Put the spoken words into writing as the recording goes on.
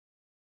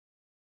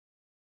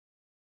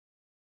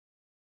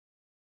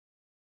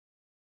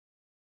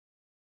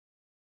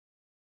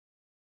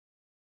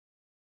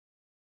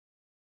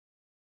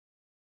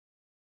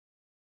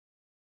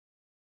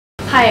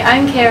Hi,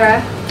 I'm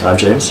Kiera. I'm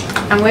James.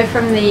 And we're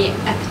from the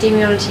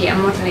Epidemiology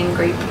and Modelling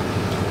group.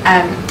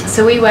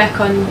 So we work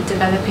on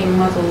developing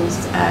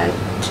models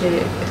to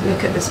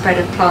look at the spread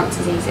of plant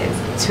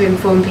diseases to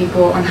inform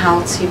people on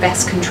how to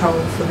best control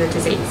for the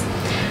disease.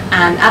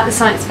 And at the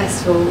Science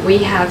Festival we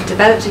have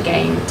developed a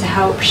game to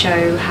help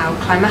show how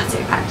climatic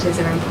factors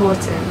are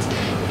important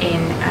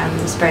in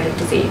the spread of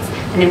disease,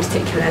 and in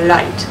particular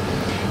light.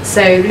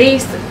 So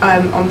leaves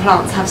on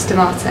plants have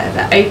stomata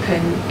that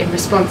open in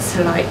response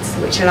to light,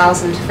 which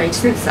allows them to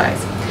photosynthesize.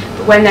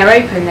 But when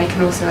they're open, they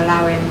can also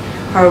allow in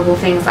horrible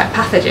things like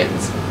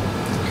pathogens.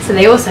 So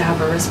they also have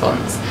a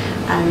response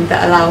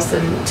that allows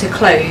them to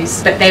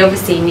close, but they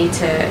obviously need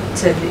to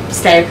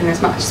stay open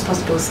as much as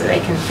possible so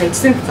they can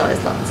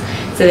photosynthesize lots.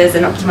 So there's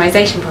an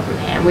optimization problem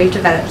here, and we've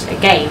developed a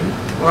game,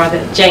 or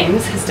rather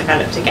James has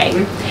developed a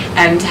game,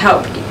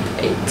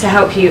 to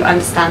help you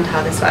understand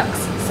how this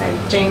works.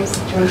 So James,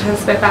 do you want to tell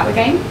us a bit about the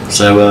game?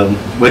 So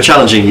we're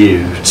challenging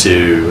you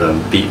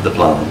to beat the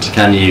plant.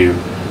 Can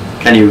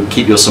you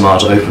keep your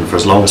stomata open for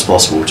as long as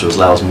possible to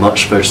allow as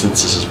much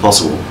photosynthesis as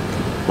possible,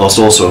 whilst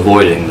also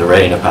avoiding the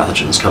rain of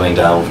pathogens coming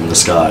down from the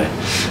sky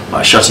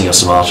by shutting your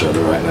stomata at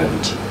the right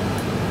moment?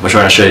 We're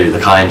trying to show you the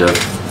kind of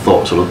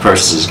thought or the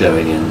processes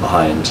going in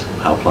behind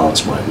how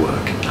plants might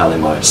work, how they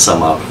might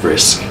sum up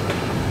risk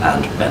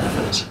and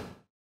benefit.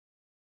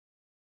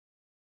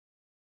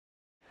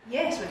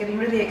 Yes, we're getting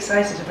really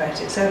excited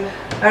about it. So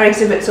our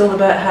exhibit's all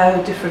about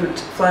how different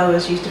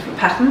flowers use different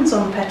patterns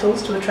on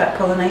petals to attract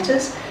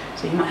pollinators.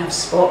 So you might have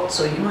spots,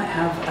 or you might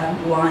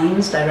have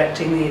lines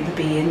directing the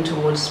bee in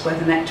towards where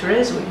the nectar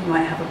is, or you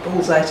might have a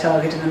bullseye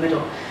target in the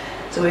middle.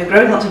 So we're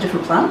growing lots of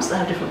different plants that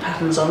have different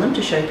patterns on them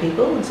to show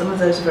people, and some of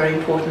those are very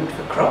important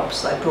for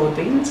crops like broad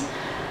beans.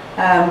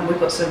 We've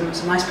got some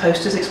nice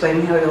posters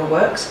explaining how it all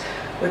works.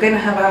 We're going to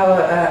have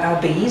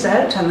our bees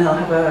out, and they'll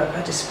have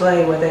a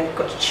display where they've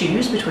got to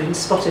choose between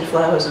spotted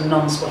flowers and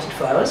non-spotted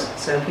flowers,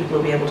 so people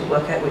will be able to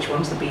work out which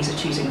ones the bees are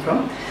choosing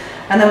from.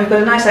 And then we've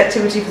got a nice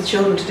activity for the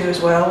children to do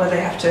as well, where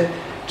they have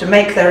to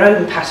make their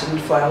own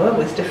patterned flower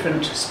with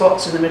different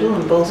spots in the middle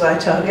and bullseye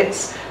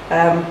targets,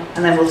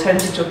 and then we'll turn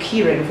it into a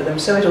keyring for them,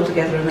 sew it all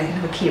together, and they can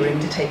have a keyring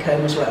to take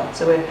home as well.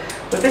 So we're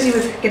busy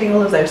with getting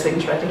all of those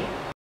things ready.